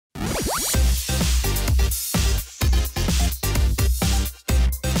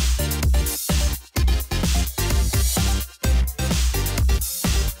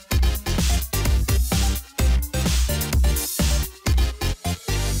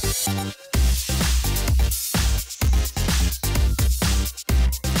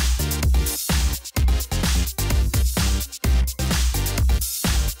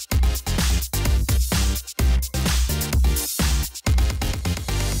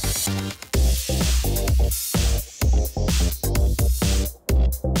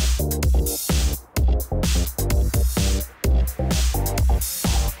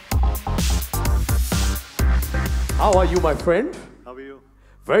How are you, my friend? How are you?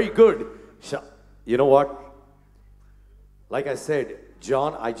 Very good. You know what? Like I said,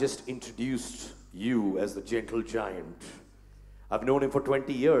 John, I just introduced you as the gentle giant. I've known him for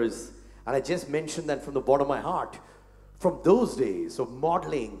 20 years, and I just mentioned that from the bottom of my heart. From those days of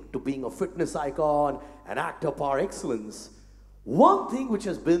modeling to being a fitness icon, an actor par excellence, one thing which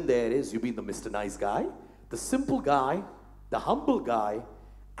has been there is you've been the Mr. Nice guy, the simple guy, the humble guy,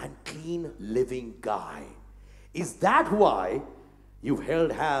 and clean living guy. Is that why you've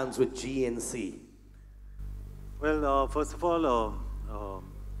held hands with GNC? Well, first of all,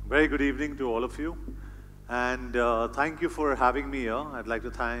 very good evening to all of you. And thank you for having me here. I'd like to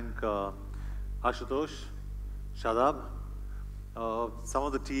thank Ashutosh, Shadab, some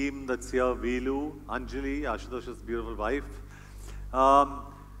of the team that's here, Veelu, Anjali, Ashutosh's beautiful wife.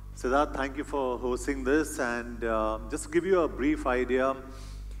 Siddharth, thank you for hosting this. And just to give you a brief idea,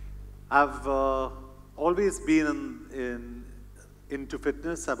 I've always been into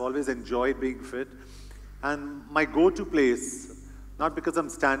fitness. I've always enjoyed being fit. And my go-to place, not because I'm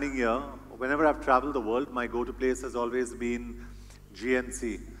standing here, whenever I've traveled the world, my go-to place has always been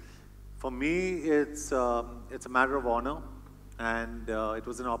GNC. For me, it's a matter of honor, and it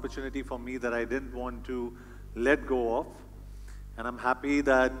was an opportunity for me that I didn't want to let go of. And I'm happy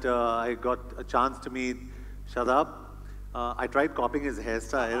that I got a chance to meet Shadab. I tried copying his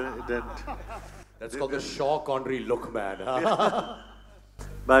hairstyle. It didn't. That's called the Shaw Connery look, man.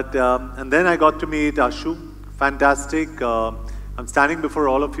 But, and then I got to meet Ashu. Fantastic. I'm standing before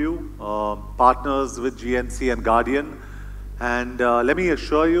all of you, partners with GNC and Guardian. And let me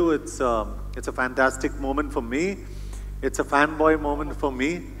assure you, it's a fantastic moment for me. It's a fanboy moment for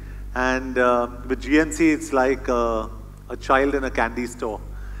me. And with GNC, it's like a child in a candy store.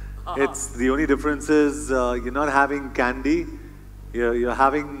 It's the only difference is you're not having candy. You're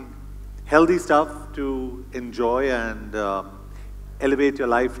having healthy stuff to enjoy and elevate your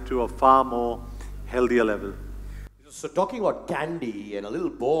life to a far more healthier level. So talking about candy and a little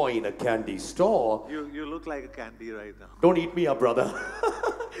boy in a candy store. You look like a candy right now. Don't eat me up, brother.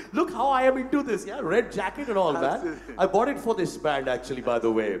 Look how I am into this, yeah? Red jacket and all, man. I bought it for this band, actually, by the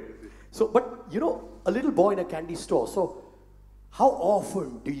way. So, but, you know, a little boy in a candy store. So, how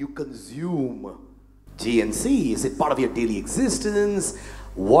often do you consume GNC? Is it part of your daily existence?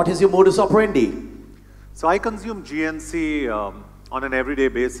 What is your modus operandi? So, I consume GNC on an everyday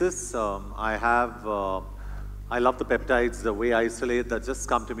basis. I love the peptides, the whey isolate that just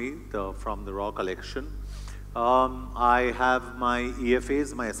come to me from the raw collection. I have my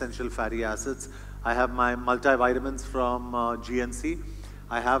EFAs, my essential fatty acids. I have my multivitamins from GNC.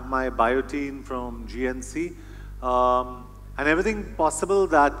 I have my biotin from GNC. And everything possible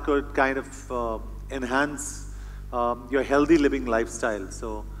that could kind of enhance your healthy living lifestyle.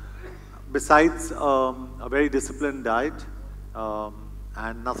 So besides a very disciplined diet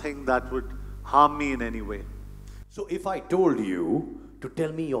and nothing that would harm me in any way. So if I told you to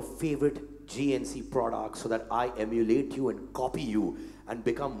tell me your favorite GNC product so that I emulate you and copy you and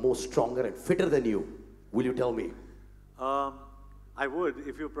become more stronger and fitter than you, will you tell me? I would,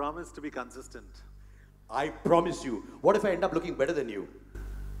 if you promise to be consistent. I promise you. What if I end up looking better than you?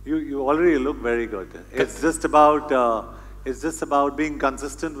 You already look very good. It's just about being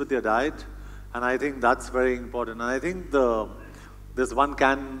consistent with your diet, and I think that's very important. And I think this one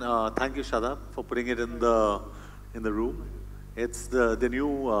can. Thank you, Shadab, for putting it in the room. It's the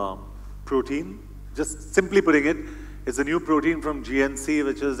new protein. Just simply putting it, it's a new protein from GNC,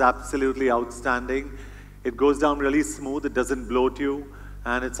 which is absolutely outstanding. It goes down really smooth. It doesn't bloat you.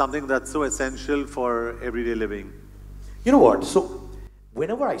 And it's something that's so essential for everyday living. You know what? So,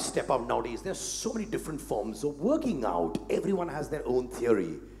 whenever I step out nowadays, there's so many different forms of working out. Everyone has their own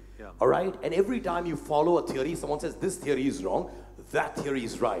theory. Yeah. All right? And every time you follow a theory, someone says, this theory is wrong, that theory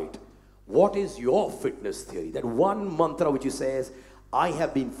is right. What is your fitness theory? That one mantra which you says, I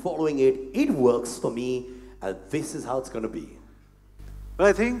have been following it, it works for me, and this is how it's going to be. Well,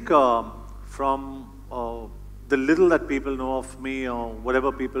 I think from the little that people know of me, or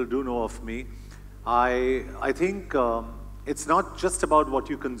whatever people do know of me, I think it's not just about what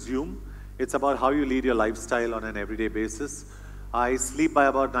you consume, it's about how you lead your lifestyle on an everyday basis. I sleep by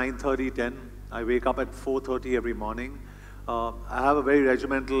about 9:30, 10. I wake up at 4:30 every morning. I have a very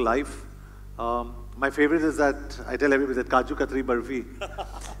regimental life. My favorite is that, I tell everybody, that Kaju Katri Barfi.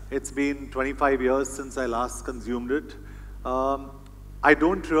 It's been 25 years since I last consumed it. I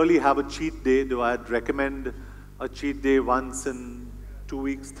don't really have a cheat day. Do I recommend a cheat day once in 2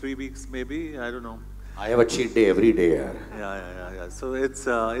 weeks, 3 weeks maybe? I don't know. I have a cheat day every day. Yeah. So it's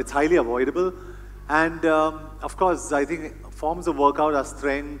highly avoidable. And of course, I think forms of workout are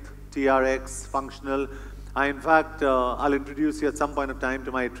strength, TRX, functional. In fact, I'll introduce you at some point of time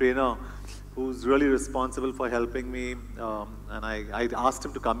to my trainer, who's really responsible for helping me. And I asked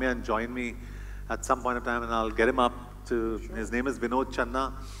him to come here and join me at some point of time, and I'll get him up to, his name is Vinod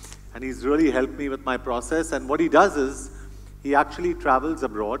Channa, and he's really helped me with my process. And what he does is, he actually travels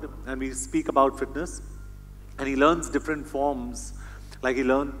abroad, and we speak about fitness, and he learns different forms, like he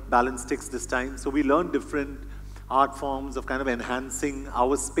learned balance sticks this time. So we learn different art forms of kind of enhancing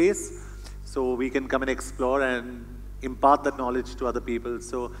our space, so we can come and explore and impart that knowledge to other people.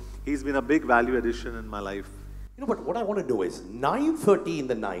 So he's been a big value addition in my life. You know, but what I want to know is, 9:30 in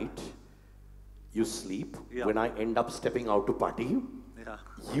the night, you sleep. Yeah. When I end up stepping out to party, Yeah.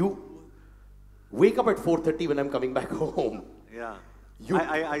 you wake up at 4:30 when I'm coming back home. Yeah. You-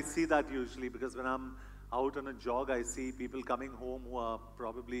 I see that usually, because when I'm out on a jog, I see people coming home who are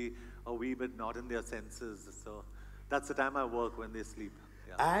probably a wee bit not in their senses. So that's the time I work, when they sleep.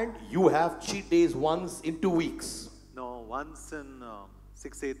 Yeah. And you have cheat days once in 2 weeks. No, once in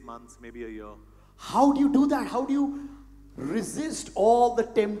 6-8 months, maybe a year. How do you do that? How do you resist all the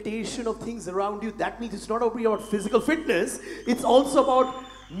temptation of things around you? That means it's not only about physical fitness, it's also about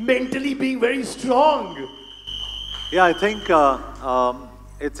mentally being very strong. Yeah, I think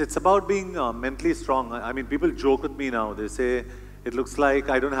it's about being mentally strong. I mean, people joke with me now. They say, it looks like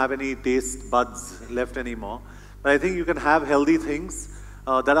I don't have any taste buds left anymore. But I think you can have healthy things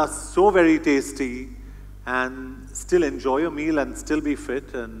that are so very tasty and still enjoy your meal and still be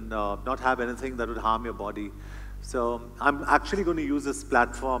fit and not have anything that would harm your body. So I'm actually going to use this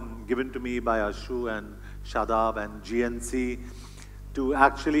platform given to me by Ashu and Shadab and GNC to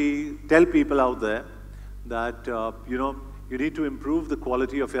actually tell people out there that, you know, you need to improve the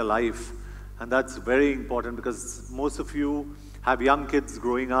quality of your life. And that's very important, because most of you have young kids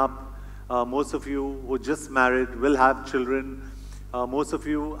growing up. Most of you who just married will have children. Most of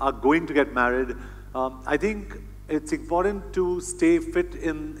you are going to get married. I think it's important to stay fit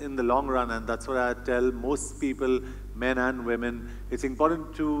in the long run, and that's what I tell most people, men and women. It's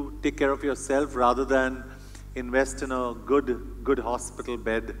important to take care of yourself rather than invest in a good hospital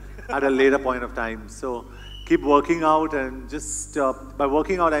bed at a later point of time. So keep working out, and just by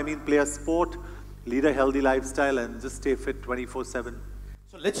working out I mean play a sport, lead a healthy lifestyle, and just stay fit 24/7.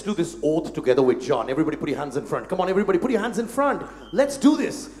 So let's do this oath together with John. Everybody put your hands in front. Come on, everybody put your hands in front. Let's do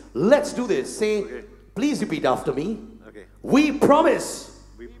this. Let's do this. Say, Okay. please repeat after me. Okay. We promise.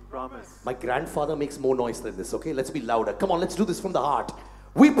 We promise. My grandfather makes more noise than this, okay? Let's be louder. Come on, let's do this from the heart.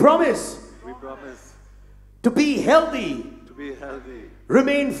 We promise We promise to be healthy, to be healthy,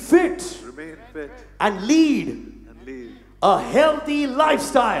 remain fit, remain fit, and lead and lead a healthy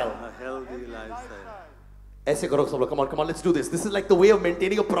lifestyle. a healthy lifestyle. Aise karo sab log. Come on, come on, let's do this. This is like the way of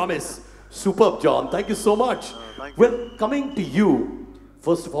maintaining a promise. Superb, John. Thank you so much. Thank you. Well, coming to you,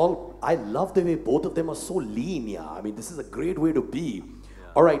 first of all, I love the way both of them are so lean, yeah. I mean, this is a great way to be.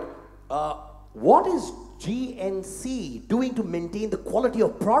 All right, what is GNC doing to maintain the quality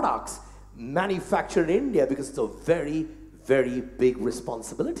of products manufactured in India? Because it's a very, very big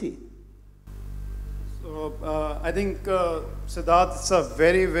responsibility. So I think, Siddharth, it's a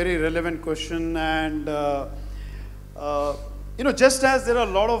very, very relevant question. And, you know, just as there are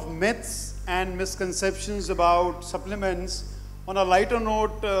a lot of myths and misconceptions about supplements, on a lighter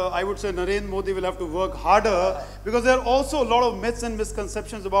note, I would say Narendra Modi will have to work harder, because there are also a lot of myths and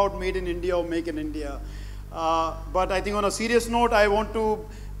misconceptions about made in India or make in India. But I think on a serious note, I want to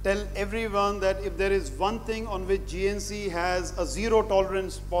tell everyone that if there is one thing on which GNC has a zero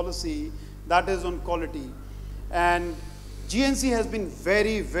tolerance policy, that is on quality. And GNC has been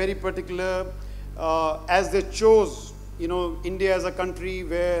very, very particular as they chose, you know, India as a country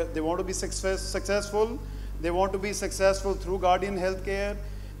where they want to be successful. They want to be successful through Guardian Healthcare.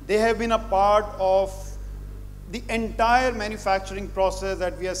 They have been a part of the entire manufacturing process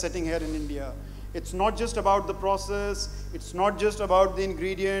that we are setting here in India. It's not just about the process, it's not just about the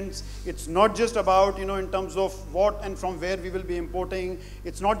ingredients, it's not just about, you know, in terms of what and from where we will be importing,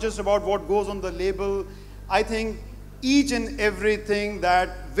 it's not just about what goes on the label. I think each and everything that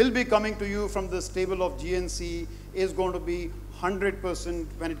will be coming to you from the stable of GNC is going to be 100%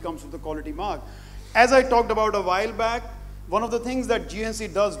 when it comes to the quality mark. As I talked about a while back, one of the things that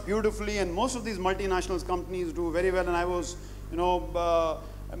GNC does beautifully, and most of these multinational companies do very well, and I was, you know,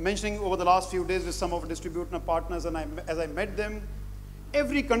 mentioning over the last few days with some of our distributor partners, and as I met them,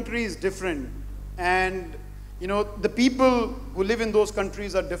 every country is different. And, you know, the people who live in those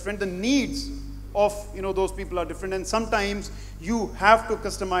countries are different. The needs of those people are different, and sometimes you have to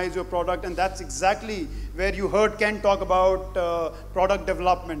customize your product, and that's exactly where you heard Ken talk about product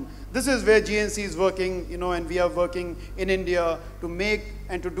development. This is where GNC is working, and we are working in India to make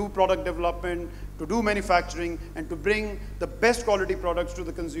and to do product development, to do manufacturing, and to bring the best quality products to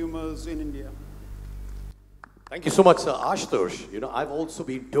the consumers in India. Thank you so much, sir. Ashutosh, I've also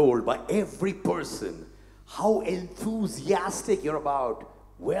been told by every person how enthusiastic you're about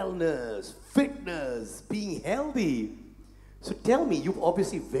wellness, fitness, being healthy. So tell me, you've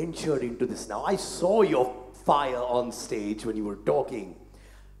obviously ventured into this now. I saw your fire on stage when you were talking.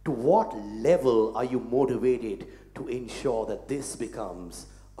 To what level are you motivated to ensure that this becomes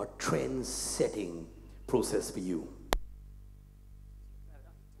a trend-setting process for you?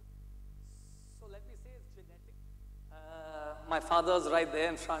 So let me say it's genetic. My father's right there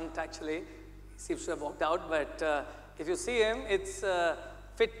in front, actually. He seems to have walked out, but if you see him, it's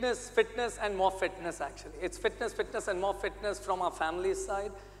fitness, and more fitness, actually. It's fitness, and more fitness from our family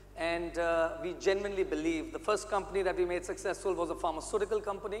side. And we genuinely believe the first company that we made successful was a pharmaceutical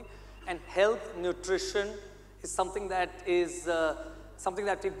company, and health, nutrition is something that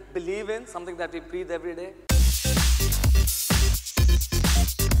we believe in, something that we breathe every day.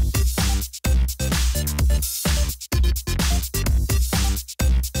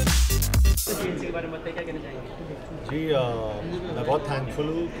 जी मैं बहुत thankful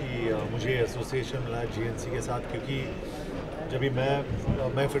हूँ कि मुझे association मिला GNC के साथ, क्योंकि जब भी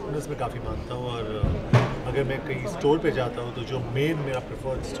मैं फिटनेस में काफ़ी मानता हूँ, और अगर मैं कहीं स्टोर पे जाता हूँ तो जो मेन मेरा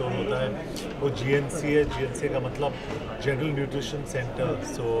प्रेफर्ड स्टोर होता है वो जीएनसी है। जीएनसी का मतलब जनरल न्यूट्रिशन सेंटर।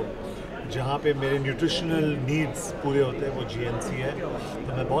 सो जहाँ पे मेरे न्यूट्रिशनल नीड्स पूरे होते हैं वो जीएनसी है।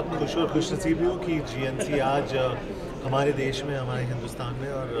 तो मैं बहुत खुश और खुशनसीब हूँ कि जीएनसी आज हमारे देश में, हमारे हिंदुस्तान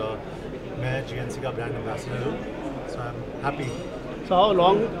में, और मैं जीएनसी का ब्रांड एम्बेसडर हूँ। सो I am happy. So how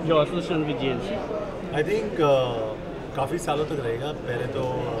long your association with GNC? I think काफ़ी सालों तक रहेगा। पहले तो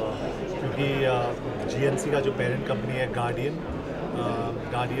क्योंकि जीएनसी का जो पेरेंट कंपनी है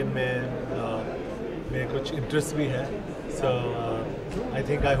गार्डियन में मेरे कुछ इंटरेस्ट भी है। सो I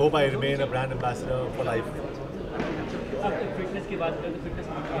think I hope I remain a brand ambassador for life. Fitness की बात करें तो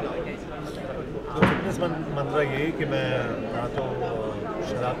तो फिटनेस मंत्रा ये है कि मैं ना तो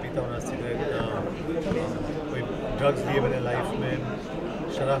शराब पीता हूँ, ना सिगरेट, ना कोई ड्रग्स लिए मैंने लाइफ में।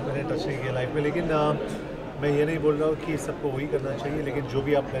 शराब मैंने टच नहीं किया लाइफ में। लेकिन मैं ये नहीं बोल रहा हूँ कि सबको वही करना चाहिए, लेकिन जो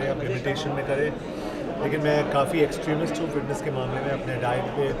भी आप करें आप लिमिटेशन में करें। लेकिन मैं काफ़ी एक्सट्रीमिस्ट हूँ फिटनेस के मामले में। अपने डाइट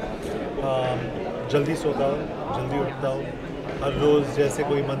पे जल्दी सोता हूँ, जल्दी उठता हूँ। हर रोज़ जैसे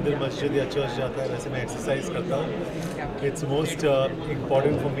कोई मंदिर, मस्जिद या चर्च जाता है वैसे मैं एक्सरसाइज करता हूँ। It's most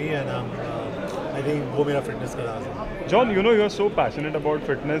important for me, and I think वो मेरा फिटनेस का राज है। John, you're so passionate about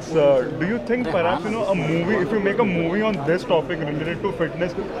fitness. Do you think perhaps, a movie, if you make a movie on this topic related to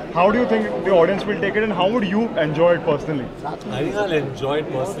fitness, how do you think the audience will take it, and how would you enjoy it personally? I think I'll enjoy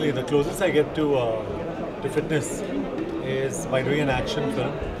it personally. The closest I get to fitness is by doing an action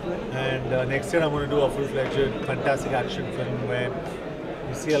film. And next year I'm going to do a full-fledged, fantastic action film where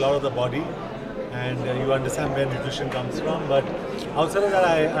you see a lot of the body, and you understand where nutrition comes from. But outside of that,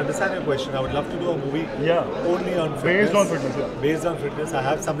 I understand your question. I would love to do a movie only on fitness. Based on fitness, yeah. Based on fitness. I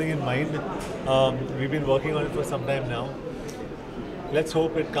have something in mind. We've been working on it for some time now. Let's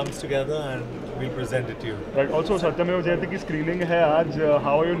hope it comes together and we'll present it to you. Right. Also, Satyamev Jayate ki screening hai aaj.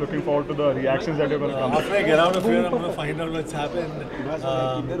 How are you looking forward to the reactions that you're going to come? After I get out of here, I'm going to find out what's happened.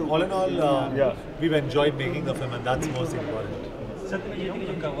 All in all, we've enjoyed making the film, and that's most important. सत्यमेव की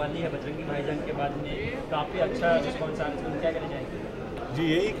जो कव्वाली है बजरंगी भाईजान के बाद में काफ़ी अच्छा रिस्पॉन्स आ रहा है, क्या कहना चाहेंगे? जी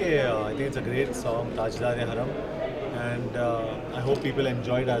यही कि I think it's a great song, ताजदार-ए-हरम, and I hope people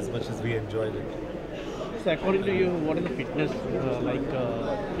enjoyed as much as we enjoyed it. So according to you, what is the fitness like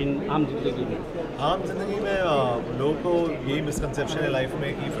in आम जिंदगी में? आम जिंदगी में लोगों को यही मिसकंसेप्शन है लाइफ में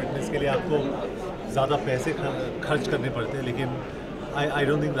कि फिटनेस के लिए आपको ज़्यादा पैसे खर्च करने पड़ते हैं, लेकिन I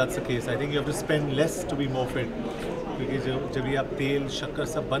don't think that's the case. I think you have to spend less to be more fit. क्योंकि जब भी आप तेल शक्कर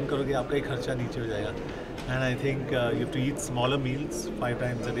सब बंद करोगे आपका ही खर्चा नीचे हो जाएगा। And I think you have to eat smaller meals 5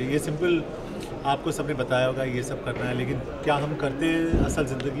 times a day. ये सिंपल आपको सबने बताया होगा ये सब करना है, लेकिन क्या हम करते हैं असल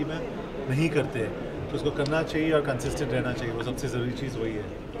ज़िंदगी में? नहीं करते। तो उसको करना चाहिए और कंसिस्टेंट रहना चाहिए, वो सबसे ज़रूरी चीज़ वही है।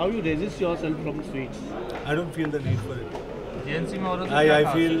 How you resist yourself from sweets? I don't feel the need for it. GNC में और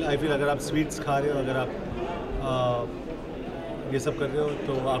I feel अगर आप स्वीट्स खा रहे हो, अगर आप ये सब कर रहे हो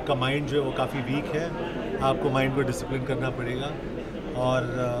तो आपका माइंड जो है वो काफ़ी वीक है। आपको माइंड को डिसिप्लिन करना पड़ेगा, और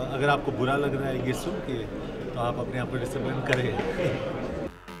अगर आपको बुरा लग रहा है ये सुन के तो आप अपने आप को डिसिप्लिन करें।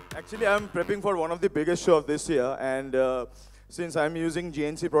 Actually, I'm prepping for one of the biggest show of this year, and since I'm using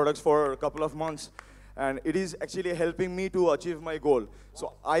GNC products for a couple of months, and it is actually helping me to achieve my goal.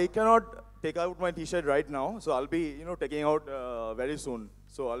 So I cannot take out my t-shirt right now. So I'll be, taking out very soon.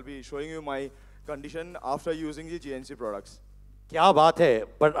 So I'll be showing you my condition after using the GNC products. Kya baat hai?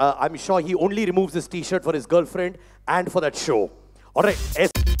 But I'm sure he only removes his t-shirt for his girlfriend and for that show. All right.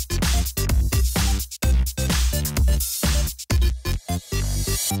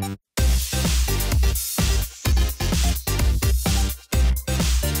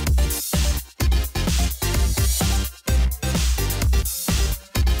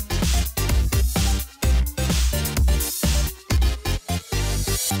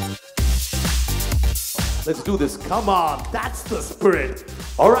 Let's do this. Come on, that's the spirit.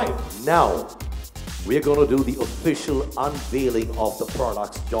 All right, now we're going to do the official unveiling of the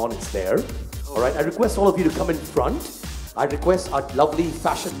products. John is there. All right, I request all of you to come in front. I request our lovely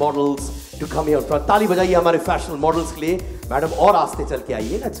fashion models to come here in front. Tali bajaiye hamare fashion models ke liye. Madam, aur raaste chal ke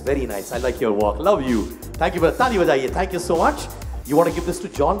aaiye. That's very nice. I like your walk. Love you. Thank you. Tali bajaiye. Thank you so much. You want to give this to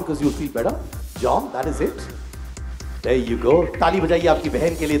John because you'll feel better? John, that is it. There you go. Tali bajaiye aapki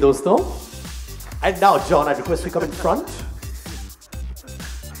behan ke liye, doston. And now, John, I request you come in front.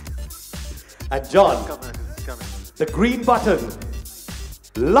 And John, the green button,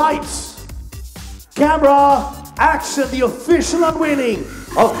 lights, camera, action, the official unveiling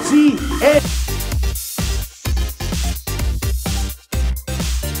of GN.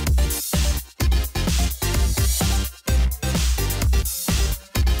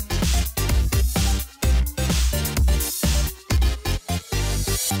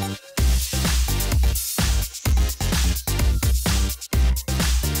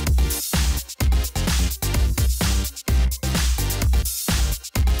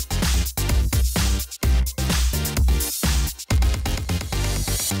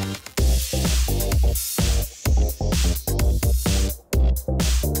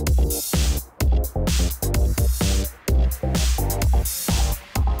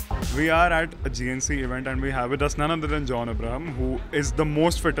 We are at a GNC event and we have with us none other than John Abraham, who is the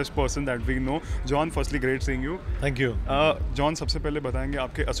most fittest person that we know. John, firstly, great seeing you. Thank you. John, सबसे पहले बताएंगे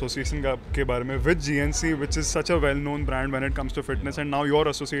आपके association के बारे में with GNC, which is such a well-known brand when it comes to fitness, and now you're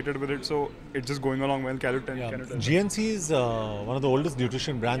associated with it, so it's just going along well. Can you tell GNC is one of the oldest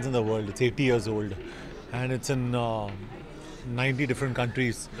nutrition brands in the world. It's 80 years old, and it's in 90 different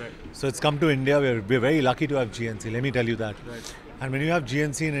countries. Right. So it's come to India. We're very lucky to have GNC. Let me tell you that. Right. And when you have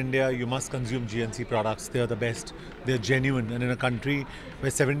GNC in India, you must consume GNC products. They are the best. They're genuine. And in a country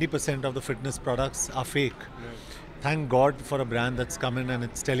where 70% of the fitness products are fake, thank God for a brand that's come in and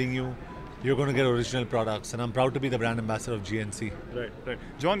it's telling you you're going to get original products. And I'm proud to be the brand ambassador of GNC. Right, right.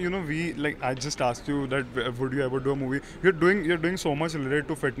 John, I just asked you that would you ever do a movie? You're doing so much related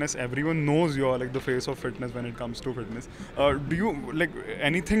to fitness. Everyone knows you're like the face of fitness when it comes to fitness. Do you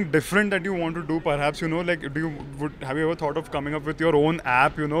anything different that you want to do? Perhaps have you ever thought of coming up with your own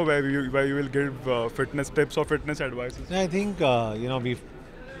app? Where you will give fitness tips or fitness advices? I think we've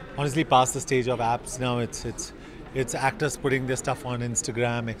honestly passed the stage of apps now. It's actors putting their stuff on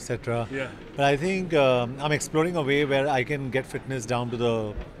Instagram, etc. Yeah. But I think I'm exploring a way where I can get fitness down to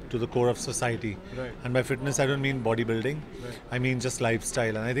the core of society. Right. And by fitness, I don't mean bodybuilding. Right. I mean just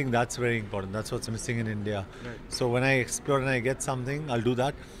lifestyle. And I think that's very important. That's what's missing in India. Right. So when I explore and I get something, I'll do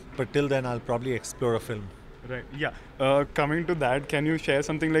that. But till then, I'll probably explore a film. Right. Yeah. Coming to that, can you share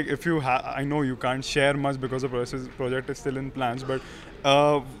something like if you I know you can't share much because the project is still in plans, but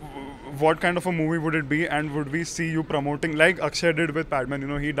what kind of a movie would it be, and would we see you promoting like Akshay did with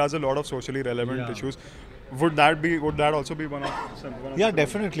Padman? He does a lot of socially relevant issues. Would that also be one of Yeah,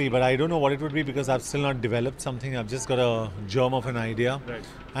 definitely, but I don't know what it would be because I've still not developed something. I've just got a germ of an idea. Right.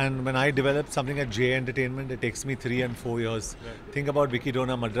 And when I develop something at J Entertainment, it takes me 3 and 4 years. Right. Think about Vicky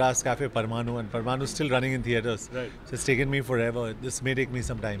Dona, Madras Cafe, Parmanu, and Parmanu is still running in theatres. Right. So it's taken me forever. This may take me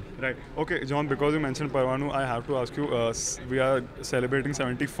some time. Right. Okay, John, because you mentioned Parmanu, I have to ask you, we are celebrating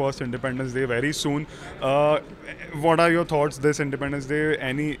 71st Independence Day very soon. What are your thoughts this Independence Day?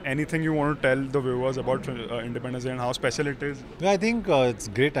 Anything you want to tell the viewers about Independence Day and how special it is? Yeah, I think it's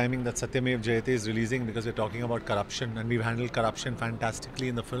great timing that Satyamev Jayate is releasing because we're talking about corruption and we've handled corruption fantastically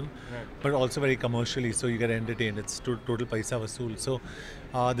in the film, right, but also very commercially, so you get entertained. It's total paisa vasool. So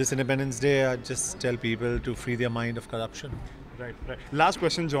this Independence Day, I just tell people to free their mind of corruption. Right, right. Last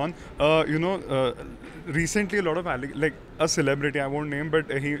question, John. Recently a lot of a celebrity, I won't name,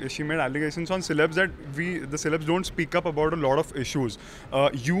 but she made allegations on celebs that the celebs don't speak up about a lot of issues.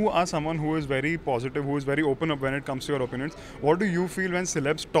 You are someone who is very positive, who is very open up when it comes to your opinions. What do you feel when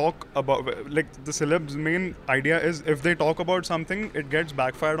celebs talk about, like the celebs' main idea is if they talk about something, it gets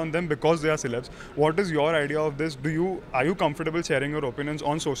backfired on them because they are celebs. What is your idea of this? Are you comfortable sharing your opinions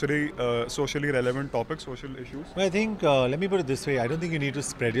on socially relevant topics, social issues? Well, I think, let me put it this way, I don't think you need to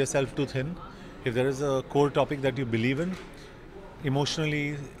spread yourself too thin. If there is a core topic that you believe in,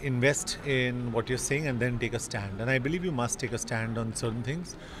 emotionally invest in what you're saying and then take a stand. And I believe you must take a stand on certain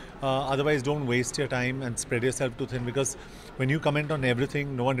things. Otherwise, don't waste your time and spread yourself too thin, because when you comment on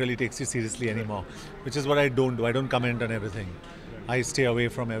everything, no one really takes you seriously anymore, which is what I don't do. I don't comment on everything. I stay away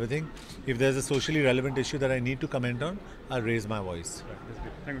from everything. If there's a socially relevant issue that I need to comment on, I'll raise my voice.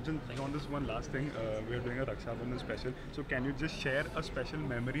 Thank you. Just on this one last thing, we're doing a Raksha Bandhan special. So can you just share a special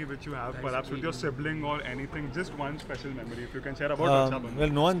memory which you have, perhaps with your sibling or anything? Just one special memory if you can share about Raksha Bandhan. Well,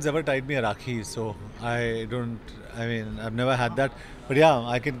 no one's ever tied me a Rakhi, so I've never had that. But yeah,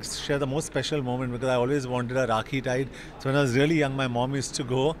 I can share the most special moment because I always wanted a Rakhi tied. So when I was really young, my mom used to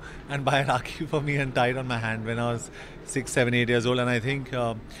go and buy a Rakhi for me and tie it on my hand when I was 6, 7, 8 years old. And I think,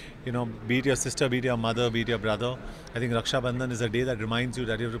 be it your sister, be it your mother, be it your brother, I think Raksha Bandhan is a day that reminds you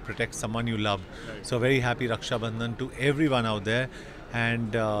that you have to protect someone you love. Right. So very happy Raksha Bandhan to everyone out there,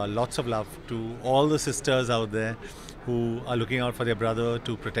 and lots of love to all the sisters out there who are looking out for their brother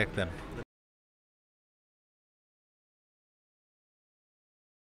to protect them.